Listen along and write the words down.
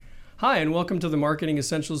Hi, and welcome to the Marketing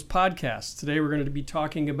Essentials Podcast. Today we're going to be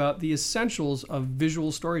talking about the essentials of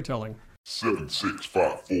visual storytelling. 7, 6,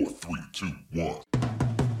 5, 4, 3, 2, 1.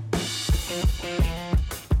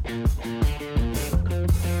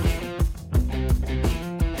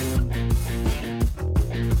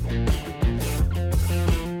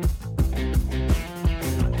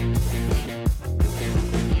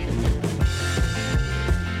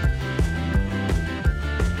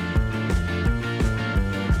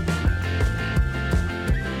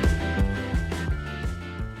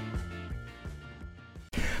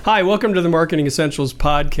 Hi, welcome to the Marketing Essentials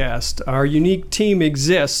Podcast. Our unique team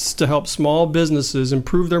exists to help small businesses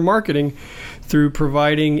improve their marketing through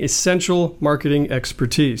providing essential marketing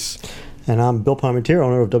expertise. And I'm Bill Parmentier,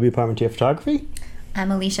 owner of W. Parmentier Photography.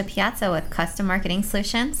 I'm Alicia Piazza with Custom Marketing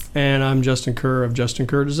Solutions. And I'm Justin Kerr of Justin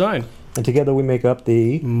Kerr Design. And together we make up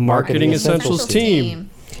the Marketing Essentials team.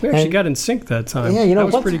 We actually got in sync that time. Yeah, that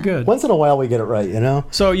was pretty good. Once in a while we get it right, you know?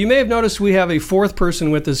 So you may have noticed we have a fourth person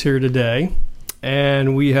with us here today.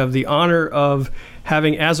 And we have the honor of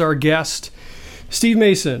having as our guest Steve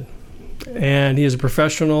Mason. And he is a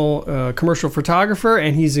professional commercial photographer,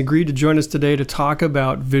 and he's agreed to join us today to talk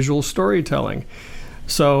about visual storytelling.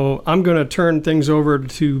 So I'm going to turn things over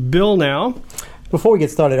to Bill now. Before we get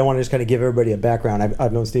started, I want to just kind of give everybody a background.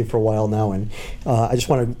 I've known Steve for a while now, and I just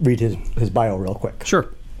want to read his bio real quick. Sure.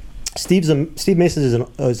 Steve Mason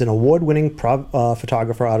is an award-winning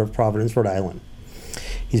photographer out of Providence, Rhode Island.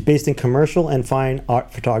 He's based in commercial and fine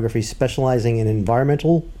art photography, specializing in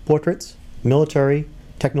environmental portraits, military,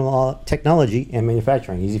 technology, and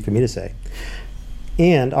manufacturing, easy for me to say,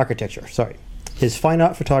 and architecture, His fine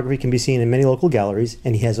art photography can be seen in many local galleries,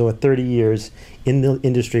 and he has over 30 years in the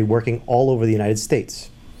industry working all over the United States.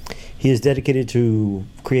 He is dedicated to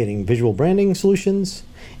creating visual branding solutions,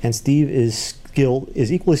 and Steve is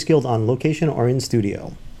equally skilled on location or in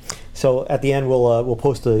studio. So at the end, we'll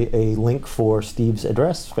post a link for Steve's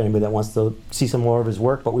address for anybody that wants to see some more of his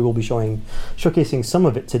work, but we will be showcasing some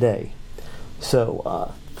of it today.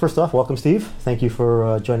 So first off, welcome, Steve. Thank you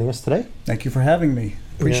for joining us today. Thank you for having me.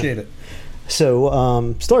 Appreciate it.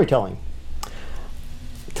 So storytelling.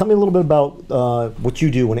 Tell me a little bit about what you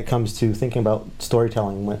do when it comes to thinking about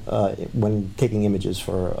storytelling when taking images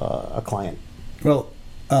for a client. Well,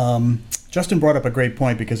 Justin brought up a great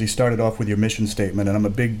point because he started off with your mission statement, and I'm a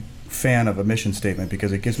big fan of a mission statement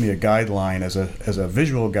because it gives me a guideline as a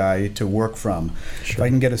visual guy to work from. Sure. If I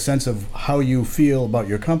can get a sense of how you feel about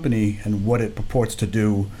your company and what it purports to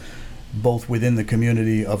do, both within the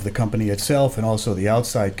community of the company itself and also the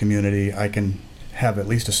outside community, I can have at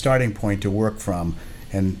least a starting point to work from,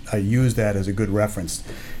 and I use that as a good reference.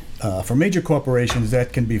 For major corporations,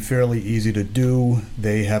 that can be fairly easy to do.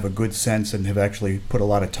 They have a good sense and have actually put a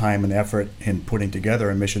lot of time and effort in putting together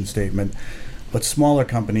a mission statement. But smaller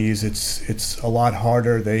companies, it's a lot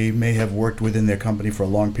harder. They may have worked within their company for a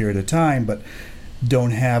long period of time, but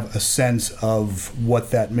don't have a sense of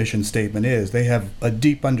what that mission statement is. They have a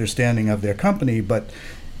deep understanding of their company, but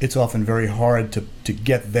it's often very hard to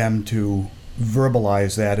get them to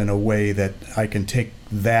verbalize that in a way that I can take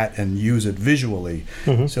that and use it visually.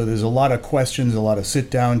 Mm-hmm. So there's a lot of questions, a lot of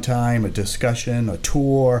sit-down time, a discussion, a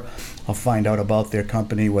tour. I'll find out about their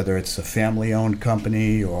company, whether it's a family-owned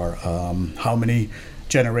company or how many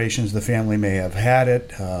generations the family may have had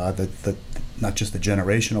it, not just the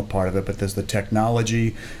generational part of it, but there's the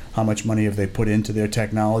technology. How much money have they put into their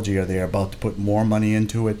technology? Are they about to put more money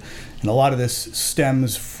into it? And a lot of this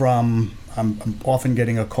stems from, I'm often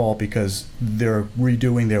getting a call because they're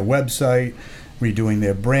redoing their website, redoing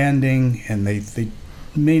their branding, and they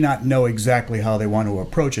may not know exactly how they want to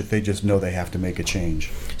approach it. They just know they have to make a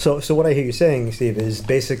change. So what I hear you saying, Steve, is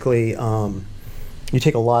basically you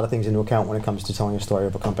take a lot of things into account when it comes to telling a story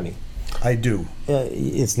of a company. I do.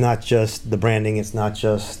 It's not just the branding. It's not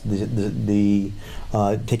just the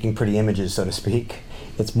taking pretty images, so to speak.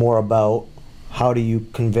 It's more about how do you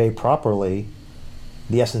convey properly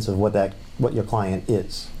the essence of what your client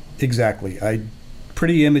is. Exactly.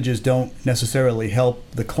 Pretty images don't necessarily help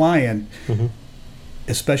the client, mm-hmm.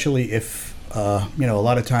 especially if, a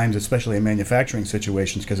lot of times, especially in manufacturing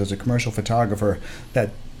situations, because as a commercial photographer, that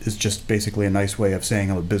is just basically a nice way of saying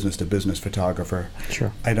I'm a business-to-business photographer.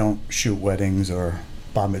 Sure. I don't shoot weddings or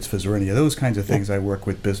bar mitzvahs or any of those kinds of things. I work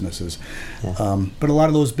with businesses. Yeah. But a lot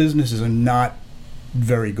of those businesses are not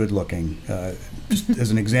very good looking. Just as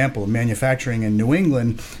an example, manufacturing in New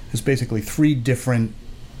England is basically 3 different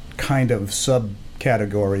kind of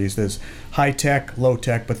subcategories. There's high tech, low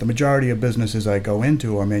tech, but the majority of businesses I go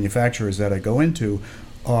into or manufacturers that I go into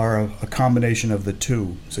are a combination of the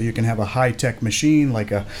two. So you can have a high tech machine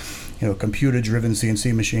like a computer-driven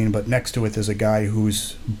CNC machine, but next to it there's a guy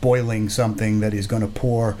who's boiling something that he's going to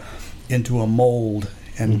pour into a mold,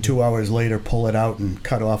 and 2 hours later pull it out and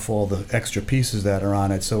cut off all the extra pieces that are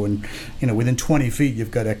on it. So within 20 feet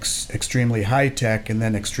you've got extremely high tech and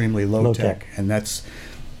then extremely low tech, and that's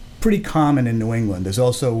pretty common in New England. There's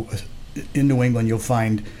also, in New England, you'll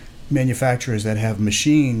find manufacturers that have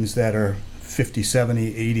machines that are 50,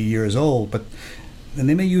 70, 80 years old, and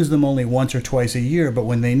they may use them only once or twice a year, but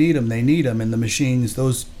when they need them, and the machines,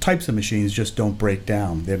 those types of machines just don't break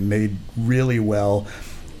down. They're made really well.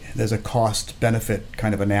 There's a cost-benefit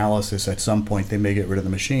kind of analysis. At some point, they may get rid of the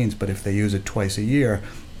machines, but if they use it twice a year,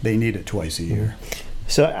 they need it twice a year.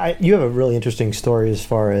 So you have a really interesting story as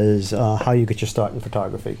far as how you get your start in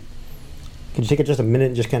photography. Could you take just a minute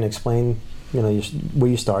and just kind of explain, where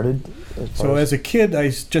you started? So as a kid, I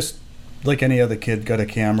just, like any other kid, got a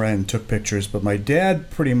camera and took pictures, but my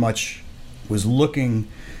dad pretty much was looking,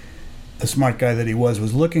 a smart guy that he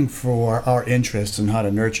was looking for our interests and how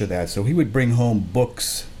to nurture that. So he would bring home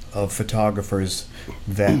books of photographers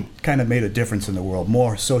that kind of made a difference in the world,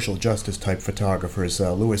 more social justice type photographers.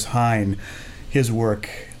 Lewis Hine, his work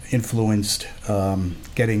influenced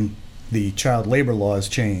getting the child labor laws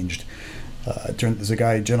changed. There's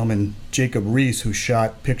a gentleman, Jacob Reese, who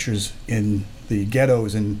shot pictures in the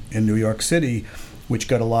ghettos in New York City, which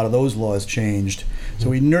got a lot of those laws changed. So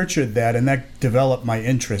we nurtured that, and that developed my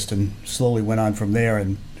interest and slowly went on from there.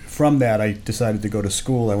 And from that, I decided to go to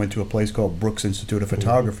school. I went to a place called Brooks Institute of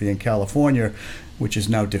Photography in California, which is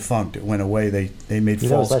now defunct. It went away. They made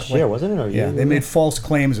false claims. Last year, wasn't it? Yeah, they made false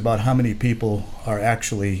claims about how many people are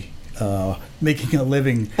actually making a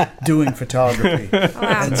living doing photography.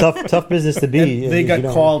 Wow. Tough business to be. They got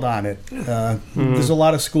called on it. There's a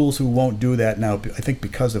lot of schools who won't do that now, I think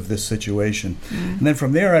because of this situation. And then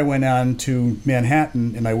from there I went on to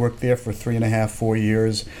Manhattan, and I worked there for 3.5, 4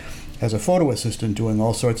 years as a photo assistant, doing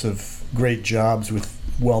all sorts of great jobs with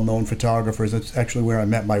well-known photographers. That's actually where I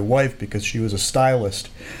met my wife, because she was a stylist.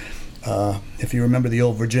 If you remember the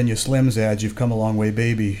old Virginia Slims ads, "You've come a long way,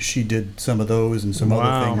 baby," she did some of those and some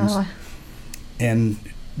other things. Oh. And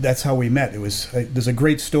that's how we met. There's a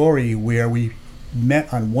great story where we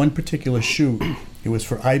met on one particular shoot. It was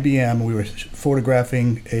for IBM. We were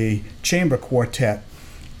photographing a chamber quartet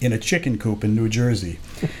in a chicken coop in New Jersey.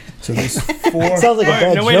 So there's four. Sounds like a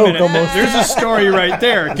bad wait a minute. joke almost. There's a story right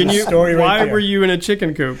there. Can you? Story right why there. were you in a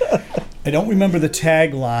chicken coop? I don't remember the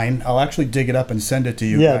tagline. I'll actually dig it up and send it to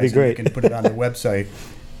you Yeah, guys. it'd be great. And you can put it on the website.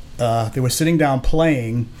 They were sitting down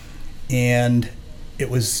playing, and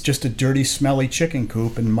it was just a dirty, smelly chicken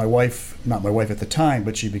coop. And my wife, not my wife at the time,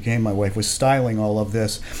 but she became my wife, was styling all of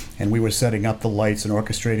this. And we were setting up the lights and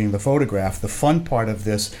orchestrating the photograph. The fun part of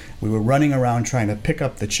this, we were running around trying to pick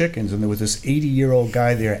up the chickens. And there was this 80-year-old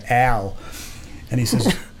guy there, Al. And he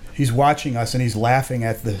says, he's watching us and he's laughing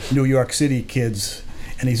at the New York City kids.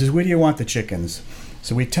 And he says, "Where do you want the chickens?"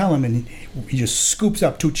 So we tell him, and he just scoops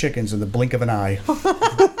up 2 chickens in the blink of an eye,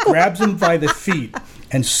 grabs them by the feet,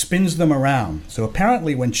 and spins them around. So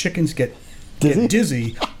apparently when chickens get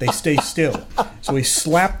dizzy, they stay still. So he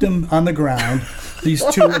slapped them on the ground, these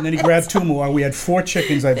 2, and then he grabbed 2 more. We had 4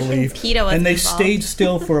 chickens, I believe. PETA was and they involved. stayed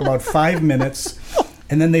still for about 5 minutes.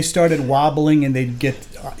 And then they started wobbling, and they'd get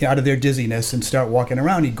out of their dizziness and start walking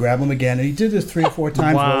around. He'd grab them again, and he did this 3 or 4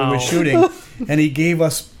 times while we were shooting. And he gave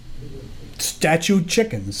us statued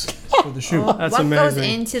chickens for the shoot. That's what goes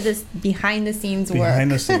amazing. into this behind-the-scenes work?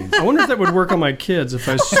 Behind the scenes. I wonder if that would work on my kids. If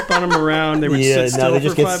I spun them around, they would Yeah, sit still no, they for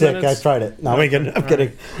just get 5 sick. minutes. I tried it. No, I'm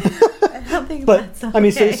kidding. I don't think But that's I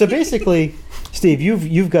mean, okay. so basically, Steve,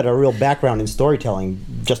 you've got a real background in storytelling,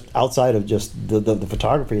 just outside of just the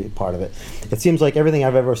photography part of it. It seems like everything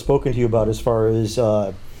I've ever spoken to you about, as far as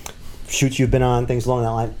shoots you've been on, things along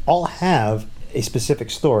that line, all have a specific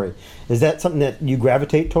story. Is that something that you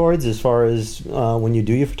gravitate towards, as far as when you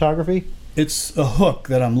do your photography? It's a hook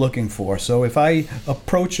that I'm looking for. So if I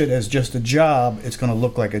approach it as just a job, it's going to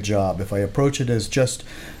look like a job. If I approach it as just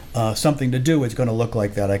something to do, it's going to look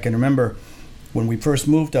like that. I can remember when we first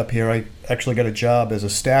moved up here, I actually got a job as a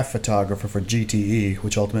staff photographer for GTE,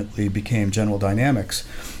 which ultimately became General Dynamics.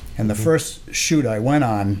 And the first shoot I went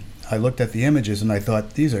on, I looked at the images and I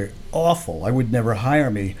thought, these are awful. I would never hire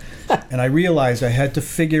me. And I realized I had to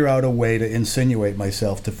figure out a way to insinuate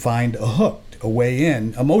myself, to find a hook, a way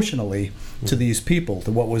in emotionally to these people,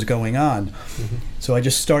 to what was going on. So I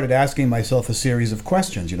just started asking myself a series of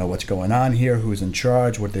questions. What's going on here? Who's in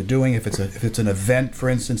charge? What they're doing? If it's an event, for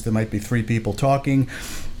instance, there might be 3 people talking.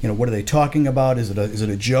 What are they talking about? Is it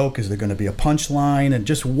a joke? Is there going to be a punchline? And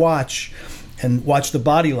just watch and watch the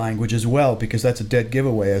body language as well, because that's a dead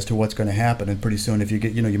giveaway as to what's going to happen. And pretty soon, if you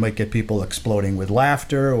get, you might get people exploding with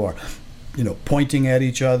laughter, or pointing at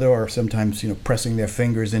each other, or sometimes pressing their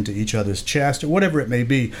fingers into each other's chest, or whatever it may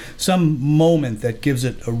be. Some moment that gives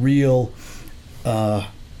it a real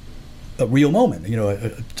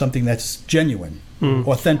moment. Something that's genuine,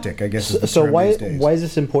 authentic, I guess. Is the So term these days. why is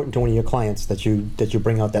this important to one of your clients that you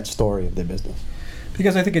bring out that story of their business?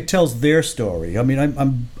 Because I think it tells their story. I mean,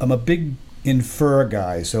 I'm a big infer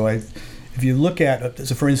guy. So if you look at,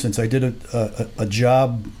 so for instance, I did a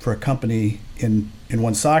job for a company in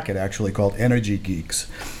Woonsocket, actually, called Energy Geeks.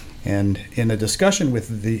 And in a discussion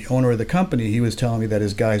with the owner of the company, he was telling me that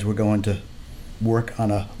his guys were going to work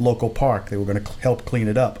on a local park. They were going to help clean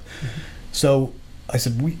it up. So I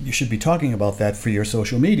said, you should be talking about that for your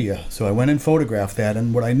social media. So I went and photographed that,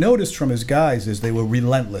 and what I noticed from his guys is they were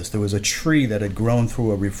relentless. There was a tree that had grown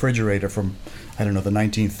through a refrigerator from, I don't know, the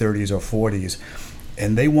 1930s or 40s,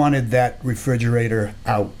 and they wanted that refrigerator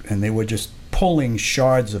out, and they were just pulling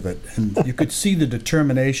shards of it, and you could see the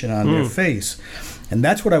determination on their face. And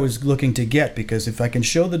that's what I was looking to get, because if I can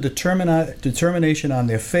show the determination on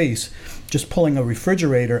their face, just pulling a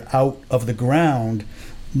refrigerator out of the ground,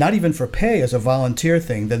 not even for pay, as a volunteer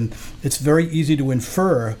thing, then it's very easy to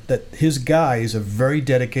infer that his guys are very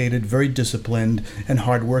dedicated, very disciplined, and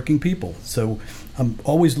hardworking people. So I'm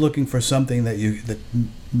always looking for something that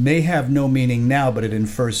may have no meaning now, but it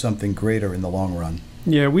infers something greater in the long run.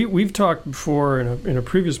 Yeah, we've talked before in a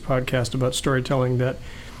previous podcast about storytelling that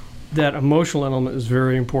emotional element is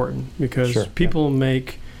very important, because people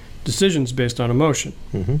make decisions based on emotion.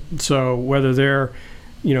 So whether they're,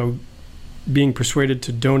 being persuaded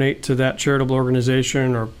to donate to that charitable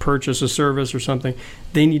organization or purchase a service or something,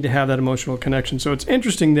 they need to have that emotional connection. So it's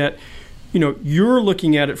interesting that, you're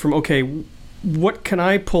looking at it from, okay, what can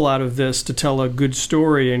I pull out of this to tell a good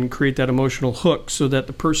story and create that emotional hook so that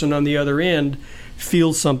the person on the other end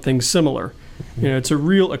feels something similar. It's a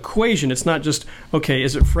real equation. It's not just, okay,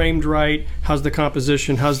 is it framed right? How's the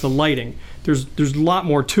composition? How's the lighting? There's a lot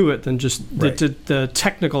more to it than just the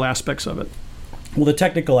technical aspects of it. Well, the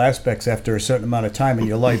technical aspects, after a certain amount of time in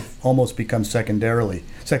your life, almost become secondary.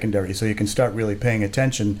 So you can start really paying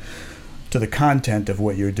attention to the content of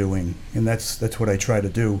what you're doing, and that's what I try to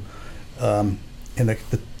do. And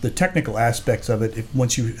the technical aspects of it,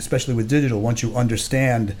 especially with digital, once you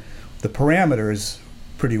understand the parameters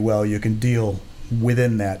pretty well, you can deal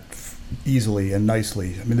within that easily and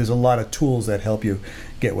nicely. I mean, there's a lot of tools that help you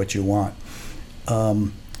get what you want.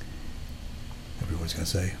 Everyone's going to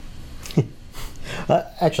say.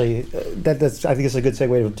 Actually, that's I think it's a good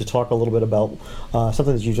segue to talk a little bit about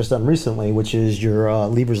something that you've just done recently, which is your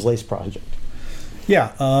Lieber's Lace project.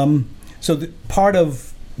 Yeah. So part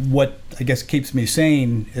of what I guess keeps me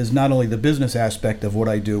sane is not only the business aspect of what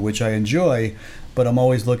I do, which I enjoy, but I'm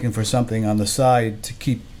always looking for something on the side to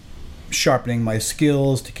keep sharpening my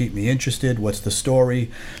skills, to keep me interested. What's the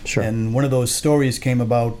story? Sure. And one of those stories came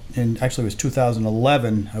about actually it was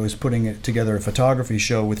 2011. I was putting together a photography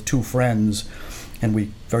show with two friends, and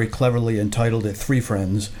we very cleverly entitled it Three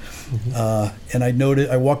Friends. And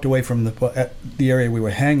I walked away from the area we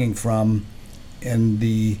were hanging from, and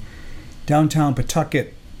the downtown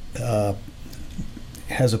Pawtucket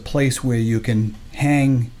has a place where you can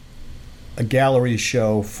hang a gallery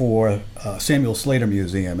show for Samuel Slater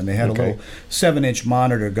Museum, and they had a little 7-inch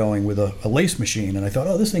monitor going with a lace machine, and I thought,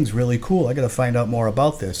 this thing's really cool. I got to find out more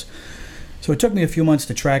about this. So it took me a few months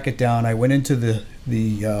to track it down. I went into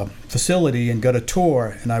the facility and got a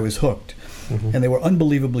tour, and I was hooked. And they were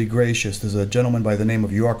unbelievably gracious. There's a gentleman by the name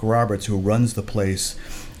of York Roberts who runs the place,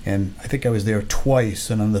 and I think I was there twice,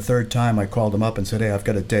 and on the third time I called him up and said, hey, I've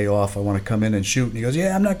got a day off. I want to come in and shoot. And he goes,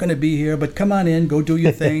 yeah, I'm not going to be here, but come on in, go do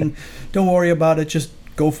your thing. Don't worry about it, just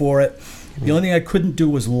go for it. The only thing I couldn't do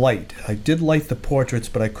was light. I did light the portraits,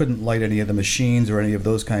 but I couldn't light any of the machines or any of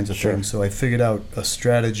those kinds of things. So I figured out a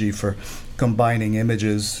strategy for combining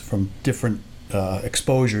images from different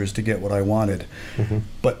exposures to get what I wanted.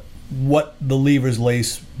 But what the Lieber's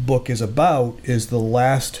Lace book is about is the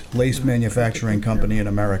last lace manufacturing company in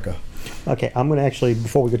America. Okay, I'm going to actually,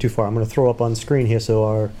 before we go too far, I'm going to throw up on screen here so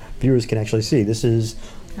our viewers can actually see. This is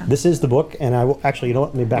the book, and I will actually, you know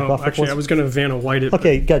what, let me back off. Actually, I was going to Vanna White it.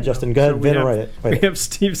 Okay, go ahead, Justin. Go ahead, Vanna White it. We have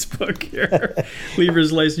Steve's book here,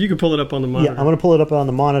 Lieber's Lace. You can pull it up on the monitor. Yeah, I'm going to pull it up on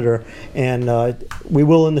the monitor, and we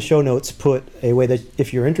will in the show notes put a way that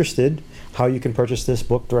if you're interested, how you can purchase this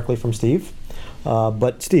book directly from Steve.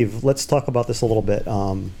 But Steve, let's talk about this a little bit.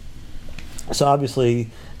 So obviously,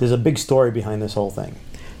 there's a big story behind this whole thing.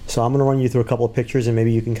 So I'm going to run you through a couple of pictures, and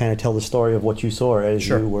maybe you can kind of tell the story of what you saw as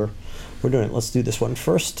you were doing it. Let's do this one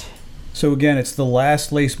first. So again, it's the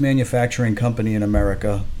last lace manufacturing company in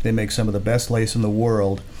America. They make some of the best lace in the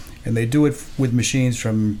world, and they do it with machines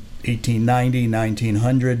from 1890,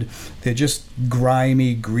 1900. They're just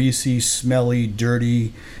grimy, greasy, smelly,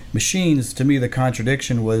 dirty machines. To me, the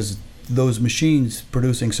contradiction was those machines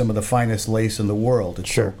producing some of the finest lace in the world. It's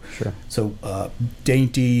Sure. so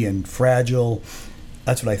dainty and fragile.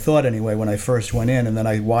 That's what I thought anyway when I first went in, and then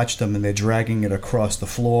I watched them and they're dragging it across the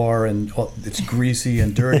floor and it's greasy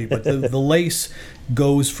and dirty. But the lace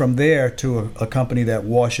goes from there to a company that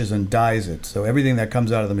washes and dyes it. So everything that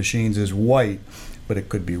comes out of the machines is white, but it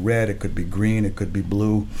could be red, it could be green, it could be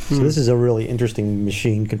blue. So this is a really interesting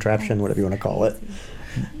machine contraption, whatever you want to call it.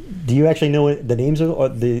 Do you actually know the names of or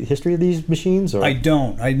the history of these machines? Or? I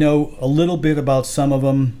don't. I know a little bit about some of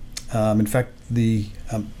them. In fact,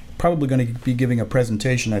 I'm probably going to be giving a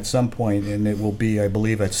presentation at some point, and it will be, I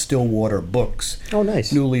believe, at Stillwater Books. Oh,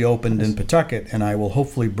 nice. Newly opened in Pawtucket, and I will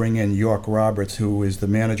hopefully bring in York Roberts, who is the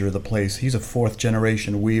manager of the place. He's a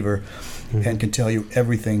fourth-generation weaver and can tell you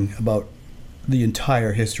everything about the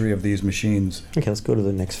entire history of these machines. Okay, let's go to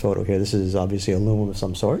the next photo here. This is obviously a loom of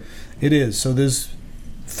some sort. It is. So there's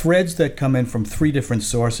threads that come in from 3 different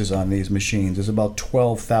sources on these machines. There's about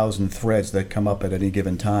 12,000 threads that come up at any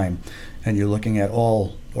given time, and you're looking at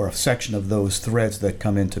all or a section of those threads that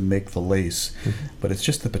come in to make the lace. But it's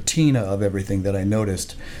just the patina of everything that I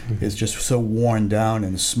noticed is just so worn down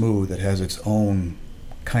and smooth. It has its own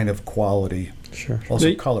kind of quality. Sure.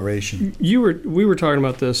 Also coloration. We were talking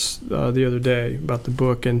about this the other day about the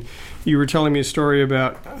book, and you were telling me a story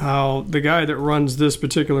about how the guy that runs this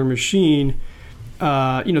particular machine,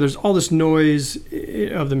 there's all this noise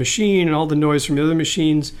of the machine and all the noise from the other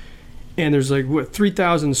machines, and there's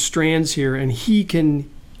 3,000 strands here, and he can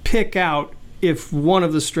pick out if one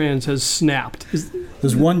of the strands has snapped.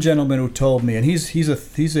 There's one gentleman who told me, and he's a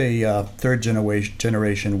third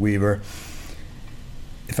generation weaver.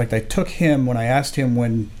 In fact, I took him when I asked him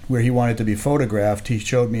where he wanted to be photographed. He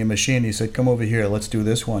showed me a machine. He said, "Come over here, let's do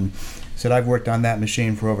this one." He said, "I've worked on that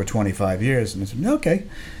machine for over 25 years." And I said, "Okay."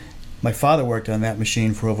 My father worked on that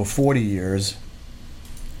machine for over 40 years.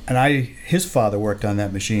 And his father worked on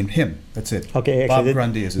that machine. That's it. Okay, Bob actually,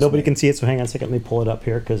 Grundy is his nobody name. can see it, so hang on a second. Let me pull it up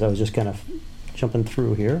here because I was just kind of jumping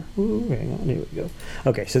through here. Ooh, hang on, here we go.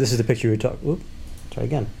 Okay, so this is the picture you were talking. Try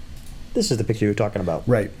again. This is the picture you were talking about.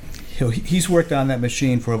 Right. He's worked on that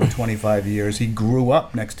machine for over 25 years. He grew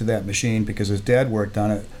up next to that machine because his dad worked on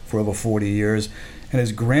it for over 40 years, and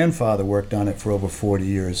his grandfather worked on it for over 40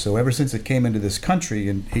 years. So ever since it came into this country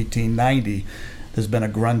in 1890, there's been a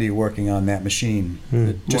Grundy working on that machine.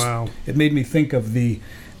 Wow. It made me think of the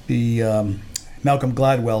Malcolm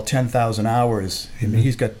Gladwell 10,000 hours. I mean,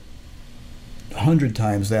 he's got 100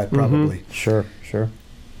 times that probably. Sure.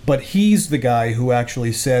 But he's the guy who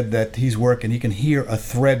actually said that he's working, he can hear a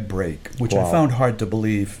thread break, which I found hard to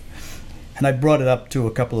believe. And I brought it up to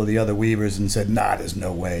a couple of the other weavers and said, "Nah, there's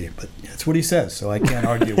no way." But that's what he says, so I can't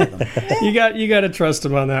argue with him. You got to trust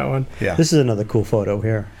him on that one. Yeah. This is another cool photo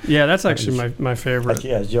here. Yeah, that's actually my favorite.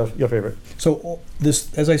 Yeah, it's your favorite. So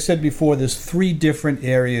this, as I said before, there's 3 different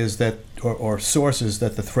areas that or sources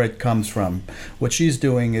that the thread comes from. What she's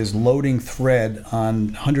doing is loading thread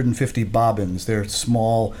on 150 bobbins. They're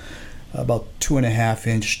small, about 2.5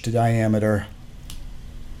 inch diameter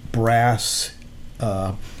brass.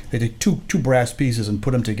 They take two brass pieces and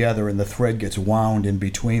put them together, and the thread gets wound in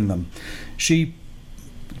between them. She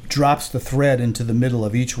drops the thread into the middle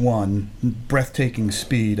of each one, breathtaking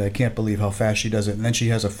speed. I can't believe how fast she does it. And then she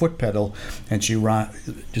has a foot pedal, and she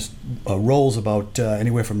just rolls about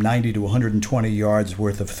anywhere from 90 to 120 yards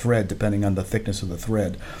worth of thread, depending on the thickness of the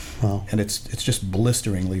thread. Wow. And it's just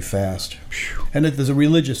blisteringly fast. And there's a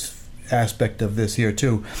religious aspect of this here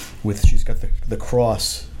too. She's got the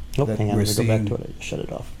cross. Oh, that hang on, we're let me go seeing. back to it. Shut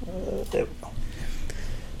it off. There we go.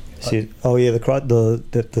 See,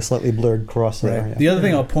 the slightly blurred cross there. Right. Yeah. The other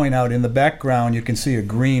thing I'll point out, in the background you can see a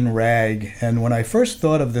green rag, and when I first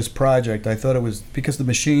thought of this project, I thought it was, because the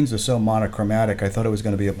machines are so monochromatic, I thought it was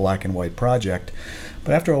going to be a black and white project.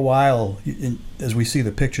 But after a while, as we see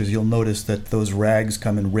the pictures, you'll notice that those rags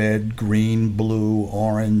come in red, green, blue,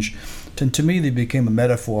 orange. And to me, they became a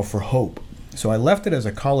metaphor for hope. So I left it as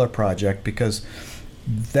a color project because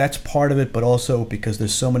that's part of it, but also because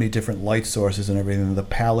there's so many different light sources and everything, the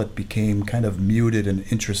palette became kind of muted and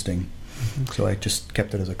interesting. So I just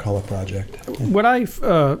kept it as a color project. Can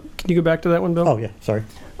you go back to that one, Bill? Oh yeah, sorry.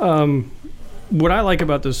 What I like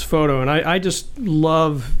about this photo, and I just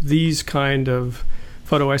love these kind of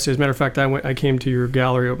photo essays. As a matter of fact, I came to your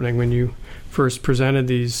gallery opening when you first presented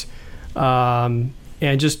these, and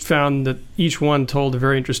just found that each one told a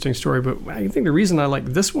very interesting story. But I think the reason I like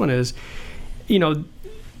this one is,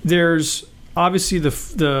 there's obviously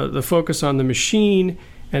the focus on the machine,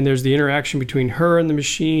 and there's the interaction between her and the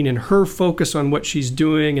machine, and her focus on what she's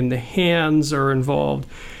doing, and the hands are involved.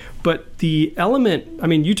 But the element, I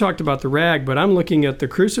mean, you talked about the rag, but I'm looking at the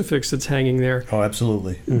crucifix that's hanging there. Oh,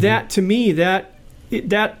 absolutely. That, to me, that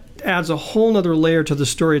adds a whole nother layer to the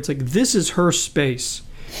story. It's like, this is her space.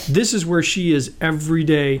 This is where she is every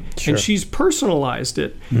day, Sure. and she's personalized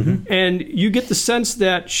it. And you get the sense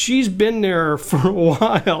that she's been there for a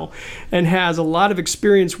while and has a lot of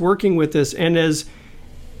experience working with this, and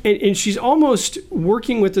she's almost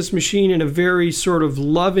working with this machine in a very sort of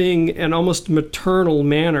loving and almost maternal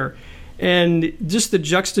manner. And just the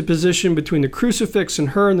juxtaposition between the crucifix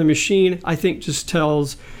and her and the machine, I think just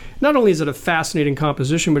tells, not only is it a fascinating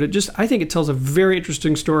composition, but I think it tells a very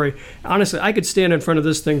interesting story. Honestly, I could stand in front of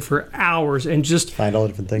this thing for hours and just Find all the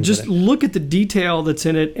different things. just in it. look at the detail that's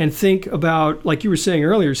in it and think about, like you were saying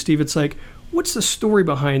earlier, Steve, it's like, what's the story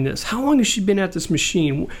behind this? How long has she been at this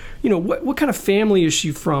machine? You know, what kind of family is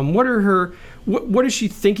she from? What is she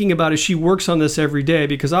thinking about as she works on this every day?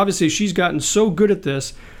 Because obviously she's gotten so good at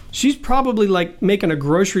this. She's probably like making a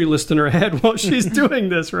grocery list in her head while she's doing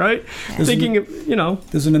this, right? Thinking of, you know.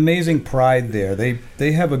 There's an amazing pride there.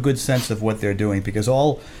 They have a good sense of what they're doing, because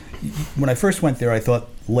when I first went there, I thought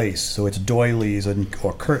lace, so it's doilies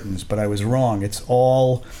or curtains, but I was wrong. It's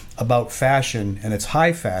all about fashion, and it's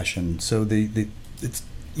high fashion. So it's,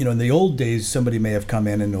 you know, in the old days, somebody may have come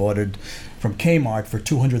in and ordered from Kmart for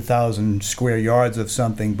 200,000 square yards of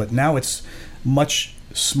something, but now it's much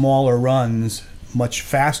smaller runs, much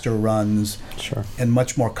faster runs, Sure. and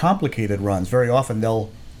much more complicated runs. Very often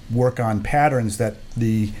they'll work on patterns that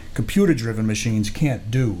the computer-driven machines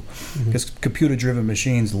can't do, because computer-driven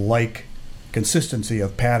machines like consistency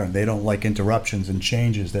of pattern. They don't like interruptions and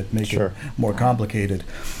changes that make Sure. it more complicated,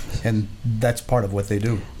 and that's part of what they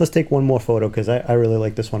do. Let's take one more photo, because I really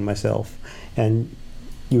like this one myself. And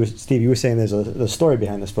Steve, you were saying there's a story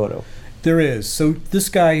behind this photo. There is. So this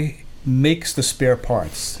guy makes the spare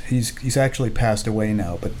parts. He's actually passed away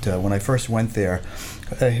now, but when I first went there,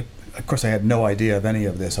 of course I had no idea of any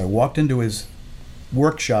of this. I walked into his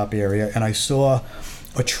workshop area and I saw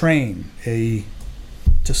a train,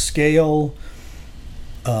 to scale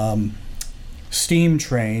steam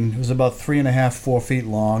train. It was about 3.5, 4 feet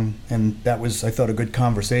long, and that was, I thought, a good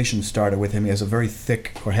conversation starter with him. He has had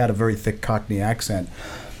a very thick Cockney accent.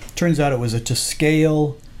 Turns out it was a to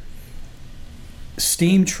scale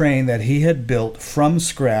steam train that he had built from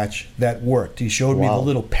scratch that worked. He showed me the Wow.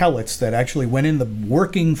 little pellets that actually went in the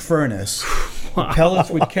working furnace. The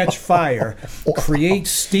pellets would catch fire, create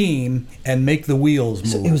steam, and make the wheels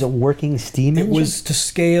move. So it was a working steam It engine? was to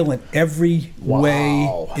scale in every way,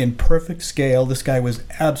 Wow. in perfect scale. This guy was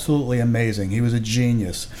absolutely amazing. He was a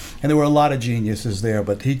genius. And there were a lot of geniuses there,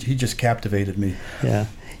 but he just captivated me. Yeah.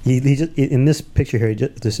 He just, in this picture here,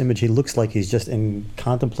 this image, he looks like he's just in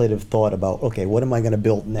contemplative thought about, okay, what am I going to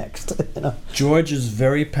build next? You know? George is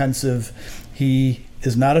very pensive. He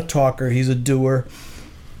is not a talker. He's a doer.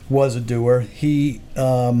 Was a doer. He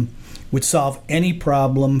would solve any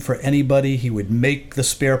problem for anybody. He would make the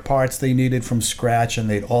spare parts they needed from scratch, and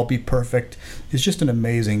they'd all be perfect. He's just an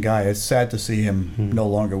amazing guy. It's sad to see him no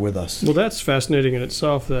longer with us. Well, that's fascinating in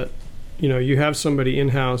itself, that, you know, you have somebody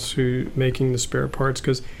in-house who making the spare parts,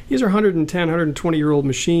 because these are 110, 120-year-old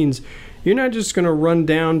machines. You're not just going to run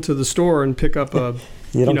down to the store and pick up a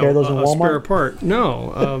You don't carry those in a spare Walmart? part.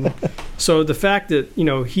 No. So the fact that, you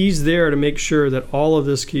know, he's there to make sure that all of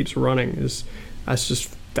this keeps running that's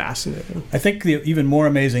just fascinating. I think even more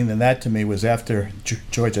amazing than that to me was after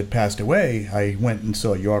George had passed away, I went and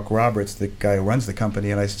saw York Roberts, the guy who runs the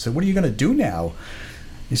company, and I said, "What are you going to do now?"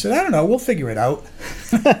 He said, "I don't know, we'll figure it out."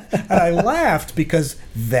 And I laughed, because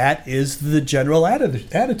that is the general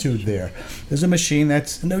attitude there. There's a machine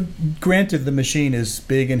granted the machine is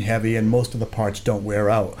big and heavy and most of the parts don't wear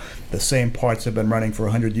out. The same parts have been running for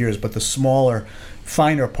 100 years, but the smaller,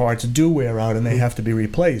 finer parts do wear out and they have to be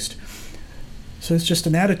replaced. So it's just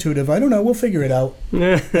an attitude of, I don't know, we'll figure it out.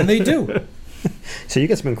 And they do. So you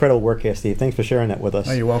got some incredible work here, Steve. Thanks for sharing that with us.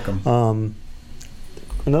 Oh, you're welcome.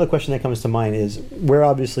 Another question that comes to mind is, we're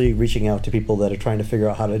obviously reaching out to people that are trying to figure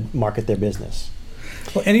out how to market their business.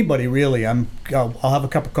 Well, anybody really. I'll have a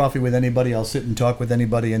cup of coffee with anybody. I'll sit and talk with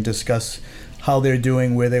anybody and discuss how they're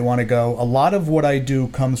doing, where they want to go. A lot of what I do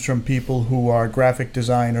comes from people who are graphic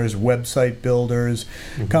designers, website builders,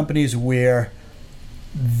 companies where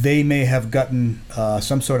they may have gotten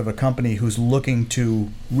some sort of a company who's looking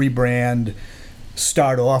to rebrand,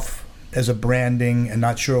 start off as a branding and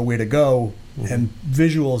not sure where to go. And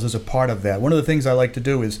visuals is a part of that. One of the things I like to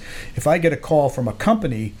do is, if I get a call from a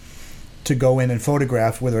company to go in and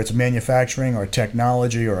photograph, whether it's manufacturing or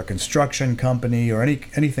technology or a construction company or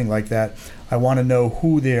anything like that. I want to know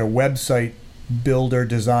who their website builder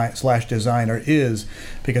designer is,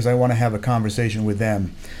 because I want to have a conversation with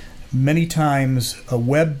them. Many times a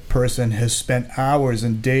web person has spent hours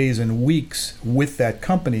and days and weeks with that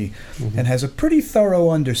company and has a pretty thorough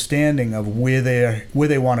understanding of where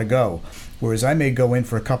they want to go. Whereas I may go in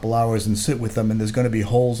for a couple hours and sit with them, and there's going to be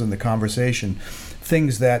holes in the conversation,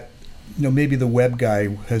 things that maybe the web guy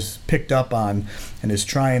has picked up on and is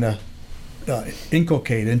trying to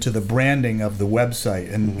inculcate into the branding of the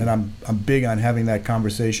website, and I'm big on having that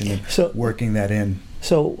conversation and working that in.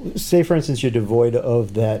 So, say for instance you're devoid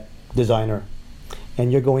of that designer,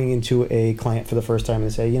 and you're going into a client for the first time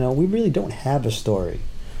and say, we really don't have a story.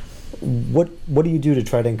 What do you do to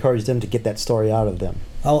try to encourage them to get that story out of them?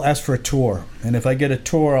 I'll ask for a tour. And if I get a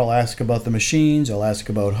tour, I'll ask about the machines. I'll ask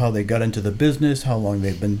about how they got into the business, how long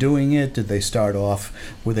they've been doing it. Did they start off,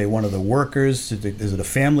 were they one of the workers? Is it a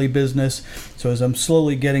family business? So as I'm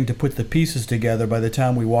slowly getting to put the pieces together, by the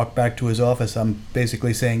time we walk back to his office, I'm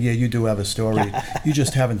basically saying, yeah, you do have a story. You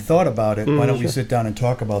just haven't thought about it. Why don't we sit down and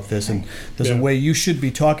talk about this? And there's a way you should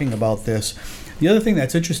be talking about this. The other thing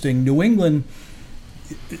that's interesting, New England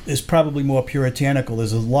is probably more puritanical.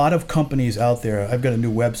 There's a lot of companies out there. I've got a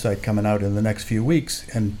new website coming out in the next few weeks,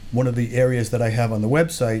 and one of the areas that I have on the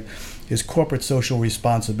website is corporate social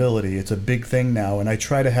responsibility. It's a big thing now, and I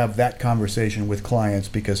try to have that conversation with clients,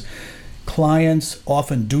 because clients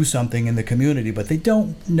often do something in the community, but they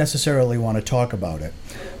don't necessarily want to talk about it.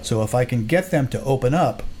 So if I can get them to open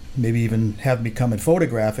up, maybe even have me come and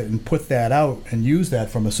photograph it and put that out and use that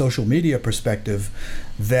from a social media perspective,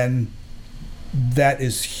 then that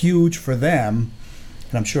is huge for them.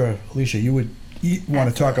 And I'm sure, Alicia, you would want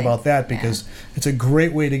to talk about that, because it's a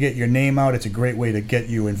great way to get your name out. It's a great way to get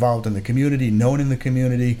you involved in the community, known in the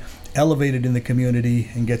community, elevated in the community,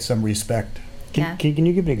 and get some respect. Can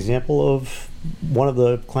you give an example of one of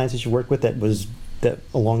the clients that you worked with that was that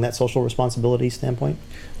along that social responsibility standpoint?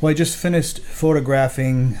 Well, I just finished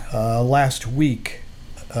photographing last week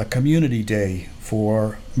a community day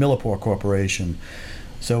for Millipore Corporation.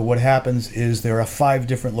 So what happens is there are 5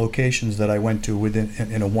 different locations that I went to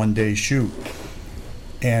in a one-day shoot.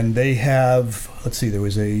 And they have, there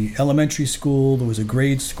was a elementary school, there was a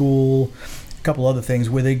grade school, a couple other things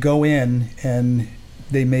where they go in and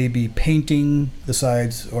they may be painting the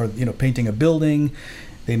sides, or painting a building.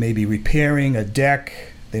 They may be repairing a deck.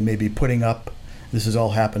 They may be putting up, this has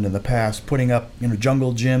all happened in the past, putting up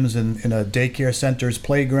jungle gyms in a daycare center's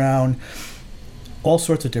playground. All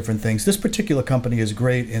sorts of different things. This particular company is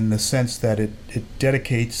great in the sense that it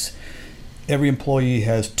dedicates, every employee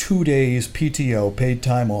has 2 days PTO, paid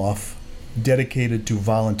time off, dedicated to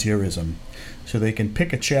volunteerism. So they can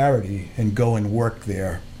pick a charity and go and work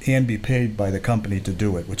there and be paid by the company to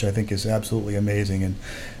do it, which I think is absolutely amazing, and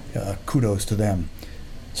kudos to them.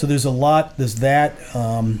 So there's that.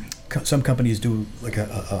 Some companies do like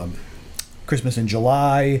a Christmas in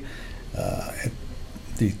July.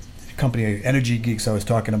 The company Energy Geeks I was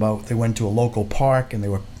talking about, they went to a local park and they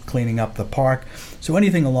were cleaning up the park. So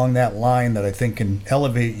anything along that line that I think can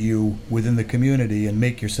elevate you within the community and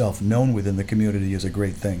make yourself known within the community is a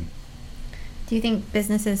great thing. Do you think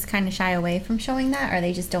businesses kind of shy away from showing that, or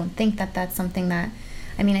they just don't think that that's something that,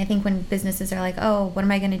 I think when businesses are like, oh, what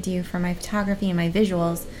am I going to do for my photography and my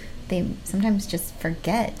visuals, they sometimes just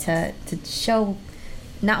forget to show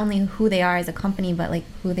not only who they are as a company, but like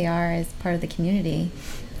who they are as part of the community.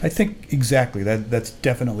 I think exactly that's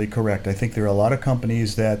definitely correct. I think there are a lot of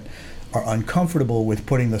companies that are uncomfortable with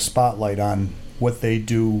putting the spotlight on what they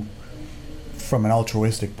do from an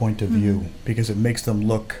altruistic point of view, because it makes them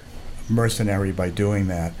look mercenary by doing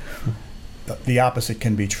that. The opposite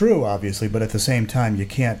can be true, obviously, but at the same time you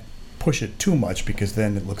can't push it too much, because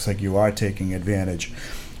then it looks like you are taking advantage.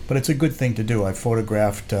 But it's a good thing to do. I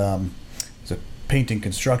photographed it's a painting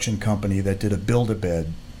construction company that did a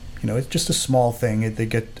build-a-bed. It's just a small thing. They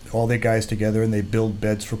get all their guys together and they build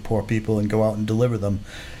beds for poor people and go out and deliver them.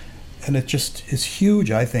 And it just is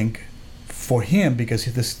huge, I think, for him, because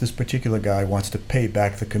this particular guy wants to pay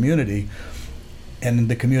back the community, and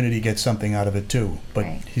the community gets something out of it too. But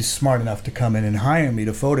he's smart enough to come in and hire me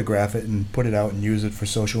to photograph it and put it out and use it for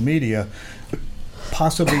social media,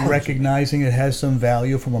 possibly recognizing it has some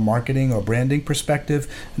value from a marketing or branding perspective.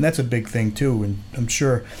 And that's a big thing too. And I'm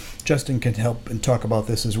sure Justin can help and talk about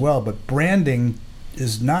this as well, but branding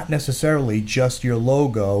is not necessarily just your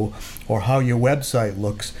logo or how your website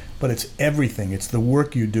looks. but it's everything. It's the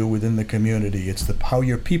work you do within the community. It's how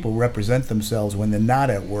your people represent themselves when they're not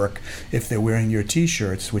at work, if they're wearing your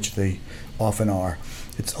T-shirts, which they often are.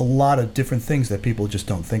 It's a lot of different things that people just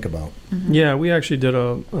don't think about. Mm-hmm. Yeah, we actually did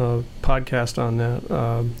a podcast on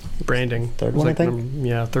that, branding. Third one, I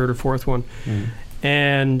think? Third or fourth one. Mm.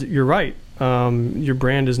 And you're right. Your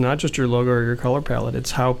brand is not just your logo or your color palette.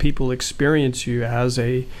 It's how people experience you as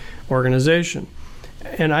a organization.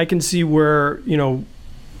 And I can see where,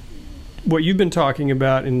 what you've been talking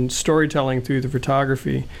about in storytelling through the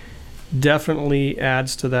photography definitely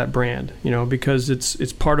adds to that brand, because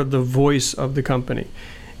it's part of the voice of the company,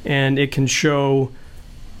 and it can show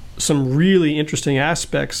some really interesting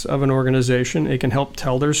aspects of an organization. It can help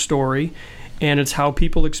tell their story, and it's how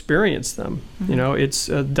people experience them. Mm-hmm. It's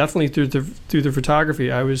definitely through the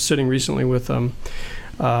photography. I was sitting recently with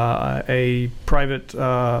a private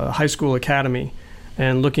high school academy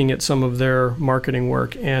and looking at some of their marketing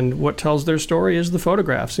work, and what tells their story is the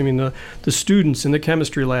photographs. I mean, the students in the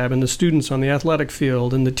chemistry lab and the students on the athletic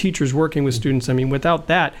field and the teachers working with students. I mean, without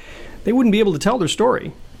that, they wouldn't be able to tell their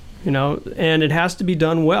story, and it has to be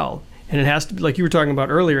done well. And it has to be, like you were talking about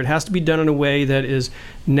earlier, it has to be done in a way that is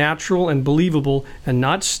natural and believable and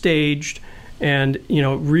not staged, and,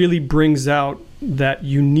 really brings out that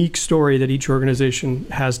unique story that each organization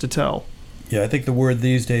has to tell. Yeah, I think the word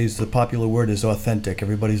these days, the popular word is authentic.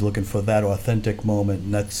 Everybody's looking for that authentic moment,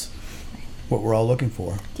 and that's what we're all looking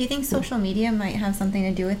for. Do you think social media might have something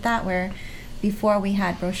to do with that, where before we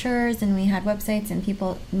had brochures and we had websites and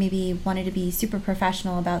people maybe wanted to be super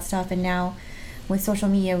professional about stuff, and now with social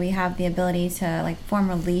media we have the ability to form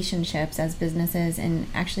relationships as businesses and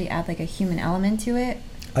actually add a human element to it?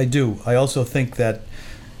 I do. I also think that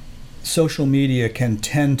social media can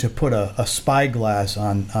tend to put a spyglass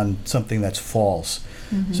on something that's false.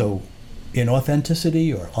 Mm-hmm. So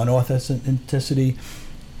inauthenticity or unauthenticity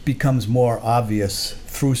becomes more obvious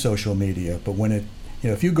through social media. But when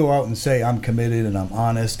if you go out and say, I'm committed and I'm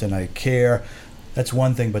honest and I care, that's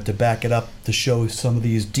one thing. But to back it up, to show some of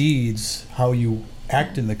these deeds, how you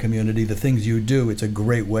act in the community, the things you do, it's a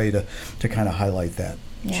great way to kind of highlight that.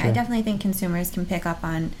 Yeah, Sure. I definitely think consumers can pick up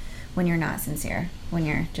on when you're not sincere, when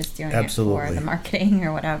you're just doing Absolutely. it for the marketing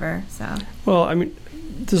or whatever. So, Well, I mean,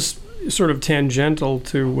 this is sort of tangential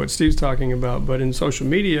to what Steve's talking about, but in social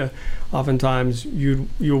media, oftentimes you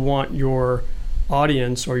want your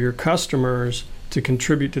audience or your customers to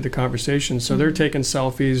contribute to the conversation. So they're taking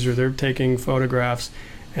selfies or they're taking photographs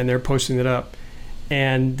and they're posting it up.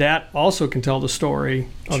 And that also can tell the story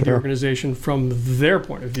of the Sure. organization from their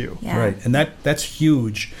point of view. yeah. Right, and that's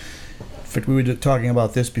huge. In fact, we were talking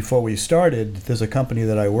about this before we started. There's a company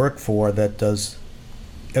that I work for that does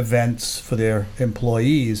events for their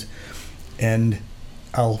employees, and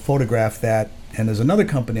I'll photograph that. And there's another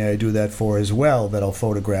company I do that for as well that I'll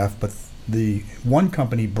photograph, but the one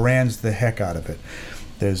company brands the heck out of it.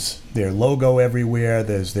 There's their logo everywhere,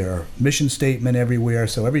 there's their mission statement everywhere,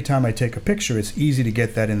 so every time I take a picture, it's easy to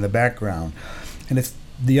get that in the background. And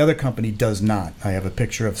the other company does not. I have a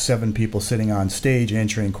picture of 7 people sitting on stage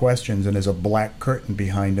answering questions, and there's a black curtain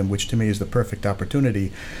behind them, which to me is the perfect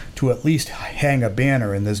opportunity to at least hang a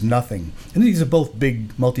banner, and there's nothing. And these are both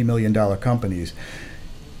big multi-million-dollar companies.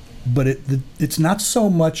 But it's not so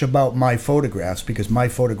much about my photographs, because my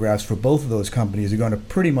photographs for both of those companies are going to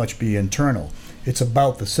pretty much be internal. It's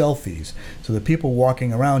about the selfies. So the people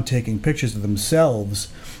walking around taking pictures of themselves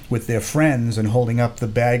with their friends and holding up the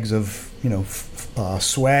bags of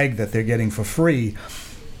swag that they're getting for free,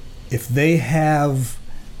 if they have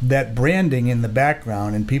that branding in the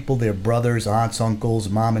background and people, their brothers, aunts, uncles,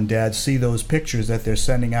 mom and dad, see those pictures that they're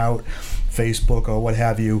sending out, Facebook or what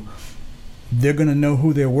have you, they're going to know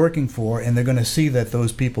who they're working for, and they're going to see that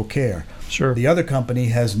those people care. Sure. The other company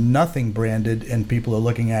has nothing branded, and people are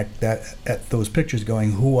looking at those pictures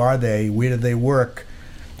going, who are they? Where do they work?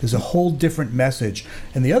 There's a whole different message.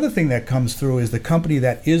 And the other thing that comes through is the company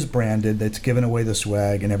that is branded, that's giving away the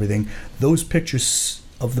swag and everything, those pictures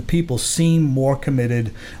of the people seem more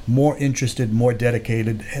committed, more interested, more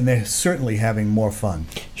dedicated, and they're certainly having more fun.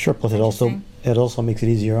 Sure. Plus, it also makes it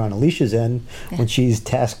easier on Alicia's end when she's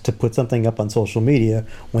tasked to put something up on social media.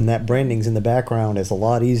 When that branding's in the background, it's a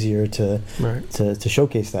lot easier to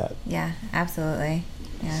showcase that. Yeah, absolutely.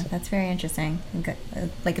 Yeah, that's very interesting.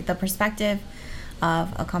 Like the perspective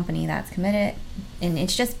of a company that's committed, and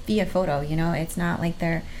it's just via photo. It's not like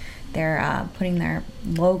they're putting their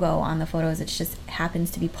logo on the photos. It just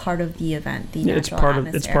happens to be part of the event. The it's natural part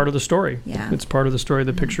atmosphere. of the story. Yeah. It's part of the story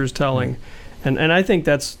the picture is telling, and I think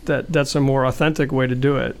that's a more authentic way to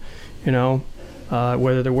do it.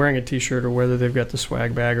 Whether they're wearing a T-shirt or whether they've got the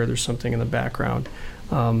swag bag or there's something in the background.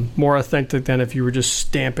 more authentic than if you were just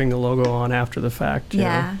stamping the logo on after the fact. you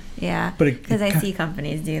know? Yeah. But Because I see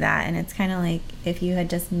companies do that, and it's kind of like if you had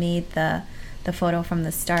just made the photo from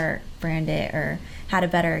the start, brand it, or had a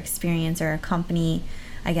better experience, or a company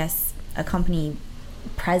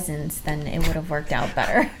presence, then it would have worked out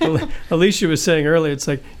better. Alicia was saying earlier, it's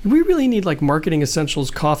like, we really need like Marketing Essentials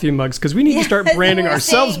coffee mugs because we need to start branding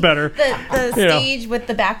ourselves better. The You know. stage with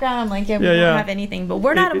the background, I'm like, we Yeah. don't have anything, but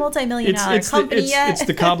we're not a multi-million dollar company yet. It's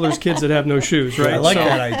the cobbler's kids that have no shoes, right? I like So,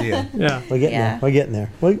 that idea. Yeah. We're getting there. We're getting there.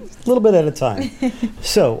 Well, a little bit at a time.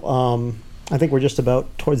 So, I think we're just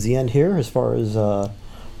about towards the end here as far as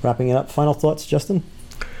wrapping it up. Final thoughts, Justin?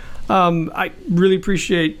 I really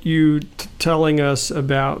appreciate you telling us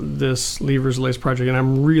about this Lever's Lace project, and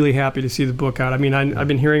I'm really happy to see the book out. I mean, I've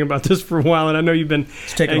been hearing about this for a while, and I know you've been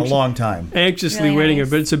It's taken a long time. anxiously Really waiting nice.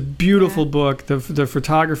 it, but it's a beautiful Yeah. book. The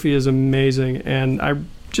photography is amazing, and I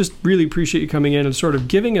just really appreciate you coming in and sort of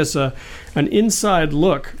giving us an inside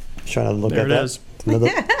look. Trying to look There at it that. is.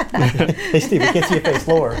 Hey, Steve, we can't see your face.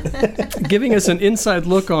 Lower. Giving us an inside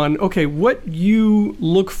look on, okay, what you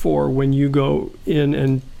look for when you go in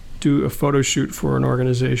and do a photo shoot for an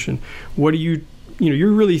organization. What do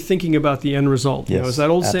you're really thinking about the end result. Yes, It's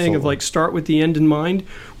that old saying of absolutely. like start with the end in mind,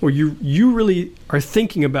 where you really are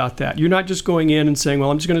thinking about that. You're not just going in and saying,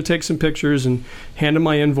 well, I'm just going to take some pictures and hand them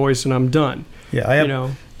my invoice and I'm done. Yeah, I have. You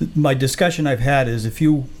know, My discussion I've had is if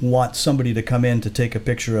you want somebody to come in to take a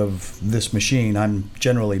picture of this machine, I'm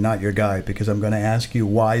generally not your guy because I'm going to ask you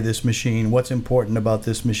why this machine, what's important about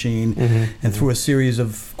this machine, and through a series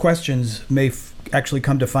of questions may actually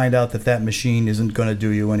come to find out that machine isn't going to do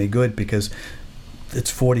you any good because it's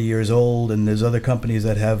 40 years old and there's other companies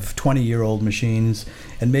that have 20-year-old machines,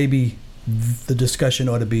 and maybe the discussion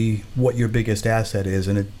ought to be what your biggest asset is,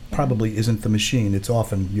 and it probably isn't the machine, it's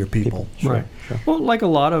often your people. Sure, right. sure. Well, like a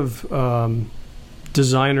lot of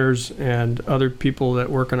designers and other people that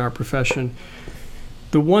work in our profession,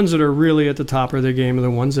 the ones that are really at the top of their game are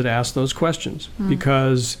the ones that ask those questions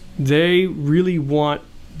because they really want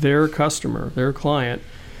their customer, their client,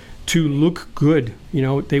 to look good.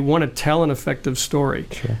 They want to tell an effective story.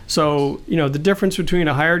 Sure. So, the difference between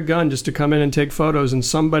a hired gun just to come in and take photos and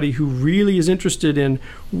somebody who really is interested in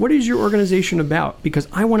what is your organization about? Because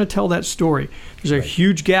I want to tell that story. There's a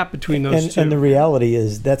huge gap between those two. And the reality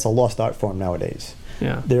is that's a lost art form nowadays.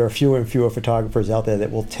 Yeah. There are fewer and fewer photographers out there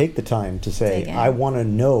that will take the time to say, Dig in. I want to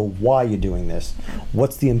know why you're doing this.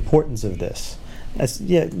 What's the importance of this?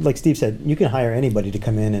 Like Steve said, you can hire anybody to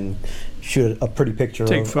come in and shoot a pretty picture.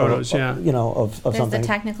 Take of, photos, of, yeah. Of There's something. the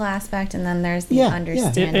technical aspect, and then there's the Yeah, yeah.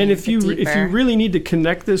 understanding. And if the you deeper. really need to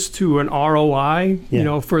connect this to an ROI,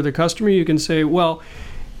 Yeah. for the customer, you can say, well,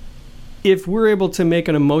 if we're able to make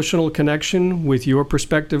an emotional connection with your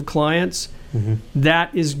prospective clients,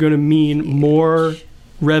 that is going to mean more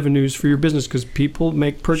revenues for your business because people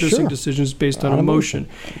make purchasing Sure. decisions based on On emotion.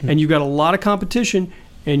 And you've got a lot of competition,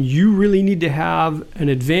 and you really need to have an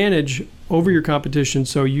advantage over your competition,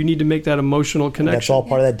 so you need to make that emotional connection. That's all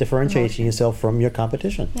part of that differentiating yourself from your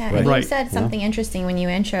competition. Yeah, Right. and Right. you said something interesting when you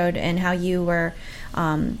introed and how you were,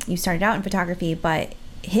 you started out in photography, but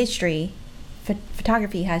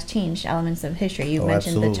photography has changed elements of history. You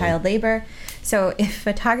mentioned absolutely. the child labor. So if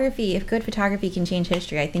good photography can change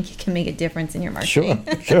history, I think it can make a difference in your marketing.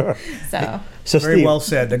 Sure. So So Very Steve, well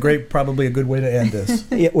said. Probably a good way to end this.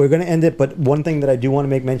 yeah, we're going to end it, but one thing that I do want to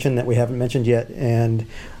make mention that we haven't mentioned yet, and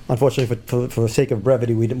unfortunately for the sake of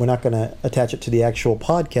brevity, we're not going to attach it to the actual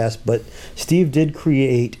podcast, but Steve did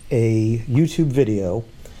create a YouTube video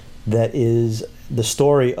that is the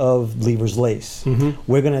story of Lever's Lace.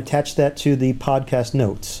 We're going to attach that to the podcast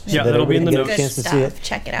notes. Yeah, that that'll be in the everybody can notes. get a chance good to see stuff. it.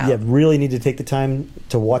 Check it out. Yeah, really need to take the time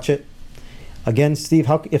to watch it. Again, Steve,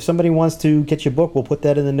 if somebody wants to get your book, we'll put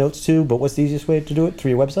that in the notes too, but what's the easiest way to do it?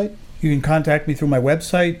 Through your website? You can contact me through my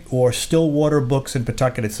website or Stillwater Books in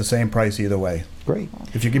Pawtucket. It's the same price either way. Great.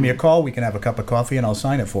 If you give me a call, we can have a cup of coffee and I'll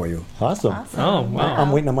sign it for you. Awesome. Oh, wow.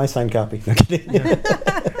 I'm waiting on my signed copy. No kidding.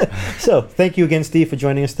 So, thank you again, Steve, for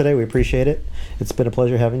joining us today. We appreciate it. It's been a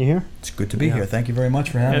pleasure having you here. It's good to be here. Thank you very much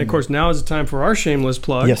for having me. And of course, now is the time for our shameless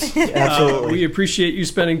plug. Yes, absolutely. We appreciate you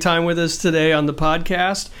spending time with us today on the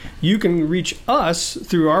podcast. You can reach us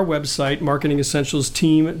through our website,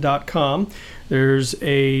 marketingessentialsteam.com. There's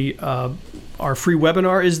our free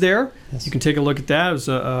webinar is there. Yes. You can take a look at that. It's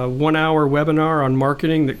a 1-hour webinar on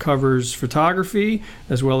marketing that covers photography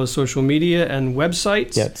as well as social media and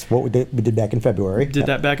websites. Yeah, it's what we did back in February. Did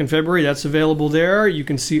that back in February. That's available there. You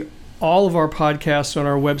can see all of our podcasts on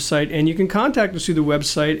our website, and you can contact us through the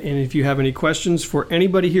website. And if you have any questions for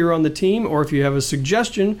anybody here on the team, or if you have a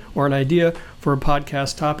suggestion or an idea for a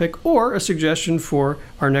podcast topic or a suggestion for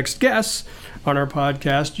our next guests on our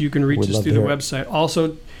podcast, you can reach We'd us love through to the hear it. website.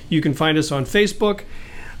 Also, you can find us on Facebook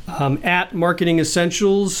at Marketing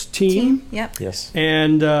Essentials Team. Yep. Yes.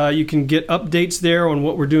 And you can get updates there on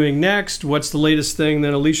what we're doing next. What's the latest thing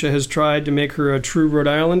that Alicia has tried to make her a true Rhode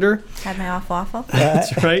Islander? Had my waffle.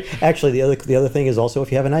 That's right. Actually, the other thing is also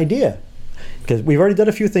if you have an idea, because we've already done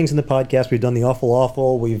a few things in the podcast. We've done the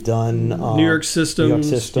Awful. We've done New York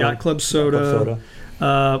Systems, Yacht Club Soda.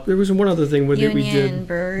 There was one other thing with it we Union did.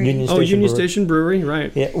 Brewery. Union Union Brewery. Station Brewery,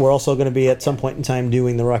 right. Yeah, we're also going to be at some point in time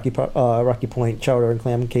doing the Rocky Point chowder and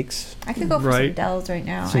clam cakes. I could go for Right. some Dells right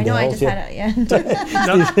now. Some I know Dells, I just had it.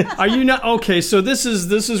 Yeah. Now, are you not okay? So this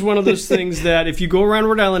is one of those things that if you go around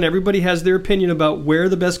Rhode Island, everybody has their opinion about where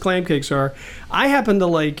the best clam cakes are. I happen to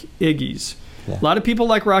like Iggy's. Yeah. A lot of people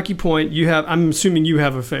like Rocky Point. I'm assuming you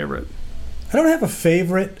have a favorite. I don't have a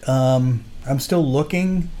favorite. I'm still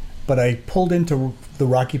looking, but I pulled into the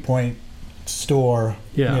Rocky Point store,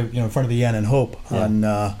 Yeah. in front of the Inn and Hope on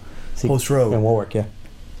Post Road. In Warwick, yeah.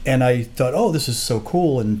 And I thought, oh, this is so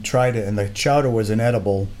cool, and tried it. And the chowder was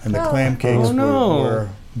inedible, and the clam cakes Oh, no.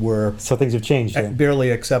 were So things have changed. Yeah.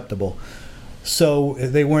 barely acceptable. So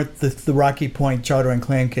they weren't the Rocky Point chowder and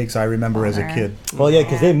clam cakes I remember as a Bummer. kid. Well, yeah,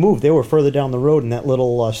 because they moved. They were further down the road in that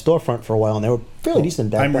little storefront for a while, and they were fairly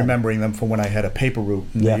decent back I'm then. remembering them from when I had a paper route,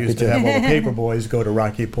 and Yeah, they me used to too. have all the paper boys go to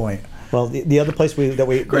Rocky Point. Well, the other place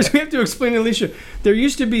Of course, we have to explain to Alicia. There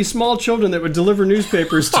used to be small children that would deliver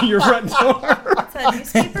newspapers to your front door. What's a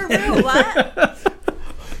newspaper brew? What?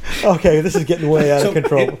 Okay, this is getting way out of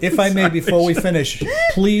control. If I may, before we finish,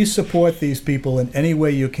 please support these people in any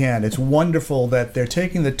way you can. It's wonderful that they're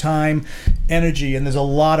taking the time, energy, and there's a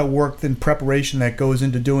lot of work and preparation that goes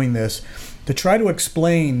into doing this to try to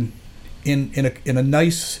explain in a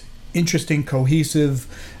nice, interesting, cohesive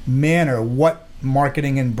manner what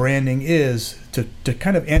marketing and branding is to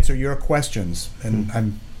kind of answer your questions. And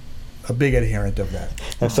I'm a big adherent of that.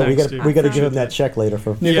 And so Thanks, we Steve. got to give him that check later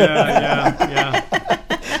for. Yeah.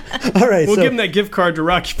 All right. We'll so give him that gift card to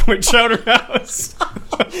Rocky Point Chowder House.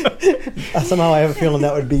 somehow I have a feeling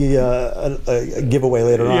that would be a giveaway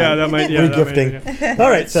later on. Yeah, that might. Yeah, that might, Regifting. yeah. All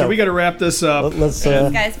right. So we got to wrap this up. let's.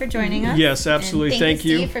 Thanks, guys, for joining us. Yes, absolutely. And Thank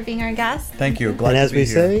you. Steve, for being our guest. Thank you. Glad And to as be we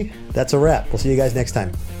here. say, that's a wrap. We'll see you guys next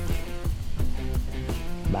time.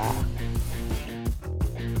 Bye.